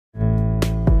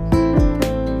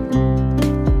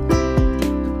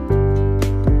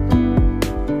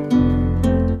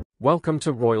Welcome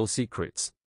to Royal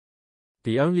Secrets.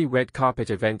 The only red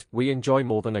carpet event we enjoy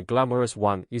more than a glamorous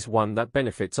one is one that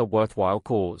benefits a worthwhile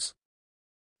cause.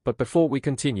 But before we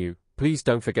continue, please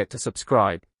don't forget to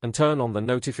subscribe and turn on the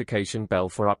notification bell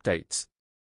for updates.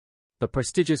 The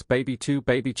prestigious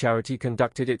Baby2baby charity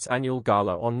conducted its annual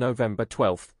gala on November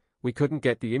 12th. We couldn't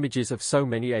get the images of so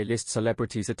many A-list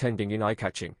celebrities attending in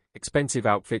eye-catching, expensive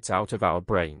outfits out of our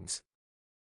brains.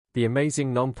 The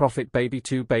amazing non-profit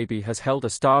Baby2baby has held a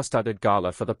star-studded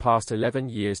gala for the past 11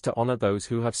 years to honor those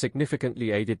who have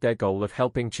significantly aided their goal of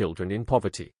helping children in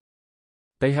poverty.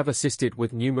 They have assisted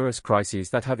with numerous crises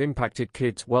that have impacted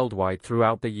kids worldwide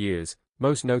throughout the years,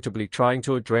 most notably trying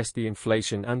to address the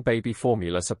inflation and baby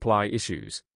formula supply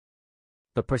issues.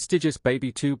 The prestigious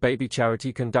Baby2baby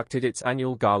charity conducted its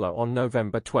annual gala on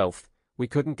November 12th. We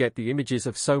couldn't get the images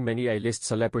of so many A-list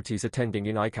celebrities attending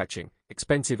in eye-catching,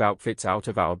 expensive outfits out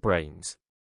of our brains.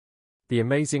 The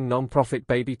amazing non-profit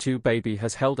Baby2baby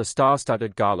has held a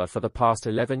star-studded gala for the past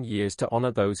 11 years to honor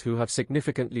those who have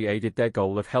significantly aided their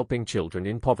goal of helping children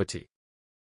in poverty.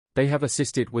 They have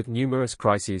assisted with numerous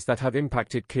crises that have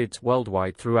impacted kids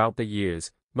worldwide throughout the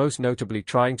years, most notably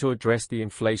trying to address the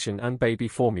inflation and baby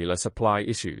formula supply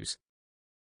issues.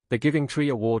 The Giving Tree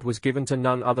Award was given to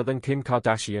none other than Kim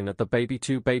Kardashian at the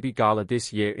Baby2baby Gala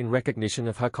this year in recognition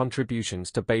of her contributions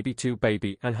to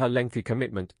Baby2baby and her lengthy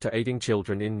commitment to aiding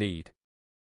children in need.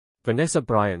 Vanessa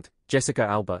Bryant, Jessica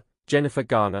Alba, Jennifer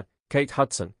Garner, Kate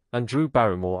Hudson, and Drew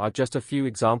Barrymore are just a few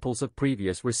examples of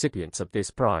previous recipients of this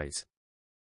prize.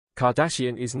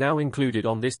 Kardashian is now included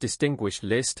on this distinguished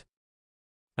list,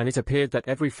 and it appeared that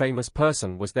every famous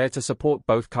person was there to support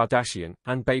both Kardashian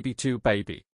and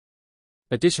Baby2baby.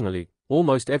 Additionally,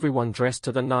 almost everyone dressed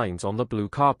to the nines on the blue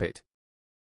carpet.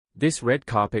 This red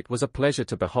carpet was a pleasure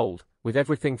to behold, with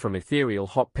everything from ethereal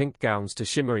hot pink gowns to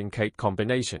shimmering cape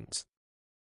combinations.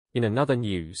 In another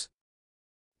news,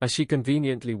 as she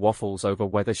conveniently waffles over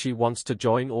whether she wants to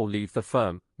join or leave the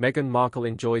firm, Meghan Markle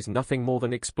enjoys nothing more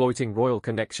than exploiting royal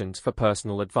connections for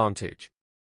personal advantage.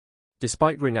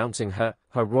 Despite renouncing her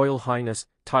Royal Highness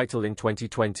title in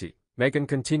 2020, Meghan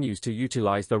continues to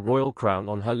utilize the royal crown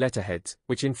on her letterheads,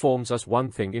 which informs us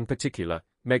one thing in particular: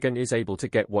 Meghan is able to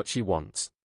get what she wants.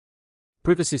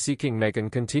 Privacy-seeking Meghan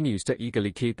continues to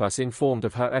eagerly keep us informed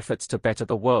of her efforts to better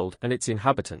the world and its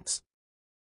inhabitants.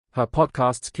 Her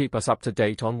podcasts keep us up to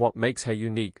date on what makes her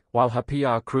unique, while her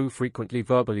PR crew frequently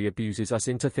verbally abuses us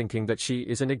into thinking that she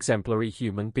is an exemplary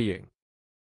human being.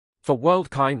 For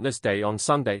World Kindness Day on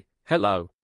Sunday,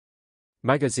 Hello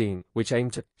magazine, which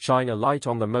aimed to shine a light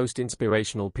on the most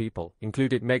inspirational people,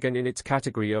 included Meghan in its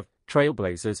category of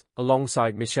Trailblazers,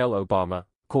 alongside Michelle Obama.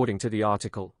 According to the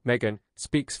article, Meghan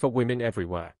speaks for women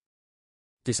everywhere.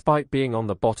 Despite being on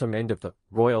the bottom end of the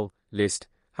royal list,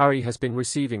 Harry has been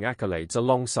receiving accolades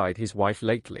alongside his wife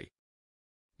lately.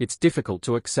 It's difficult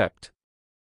to accept.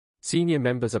 Senior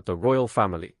members of the royal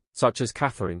family, such as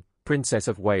Catherine, Princess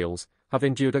of Wales, have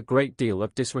endured a great deal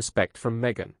of disrespect from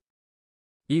Meghan.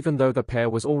 Even though the pair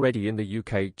was already in the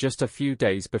UK just a few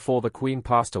days before the Queen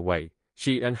passed away,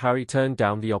 she and Harry turned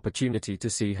down the opportunity to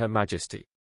see Her Majesty.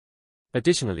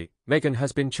 Additionally, Meghan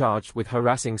has been charged with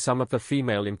harassing some of the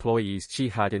female employees she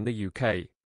had in the UK.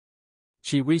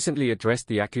 She recently addressed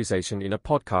the accusation in a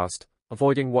podcast,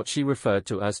 avoiding what she referred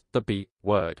to as the B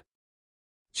word.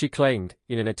 She claimed,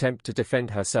 in an attempt to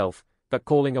defend herself, that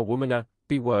calling a woman a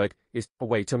B word is a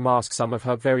way to mask some of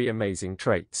her very amazing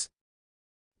traits.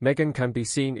 Meghan can be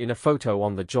seen in a photo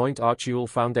on the joint Archewell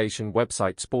Foundation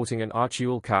website sporting an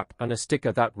Archewell cap and a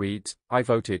sticker that reads, "I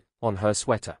voted," on her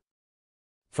sweater.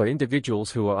 For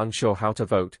individuals who are unsure how to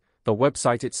vote, the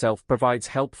website itself provides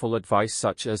helpful advice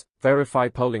such as, verify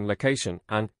polling location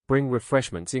and bring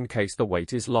refreshments in case the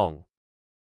wait is long.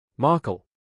 Markle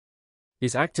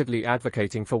is actively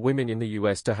advocating for women in the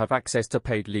US to have access to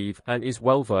paid leave and is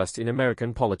well versed in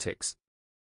American politics.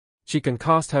 She can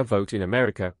cast her vote in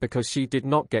America because she did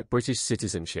not get British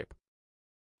citizenship.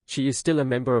 She is still a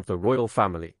member of the royal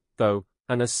family, though,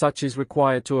 and as such is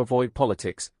required to avoid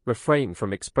politics, refrain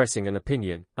from expressing an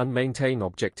opinion, and maintain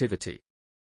objectivity.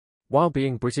 While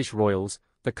being British royals,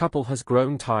 the couple has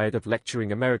grown tired of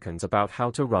lecturing Americans about how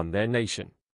to run their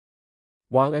nation.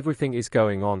 While everything is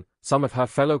going on, some of her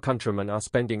fellow countrymen are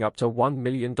spending up to $1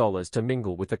 million to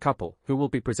mingle with the couple, who will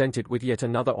be presented with yet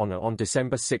another honor on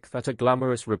December 6th at a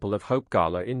glamorous Ripple of Hope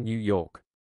Gala in New York.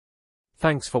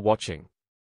 Thanks for watching.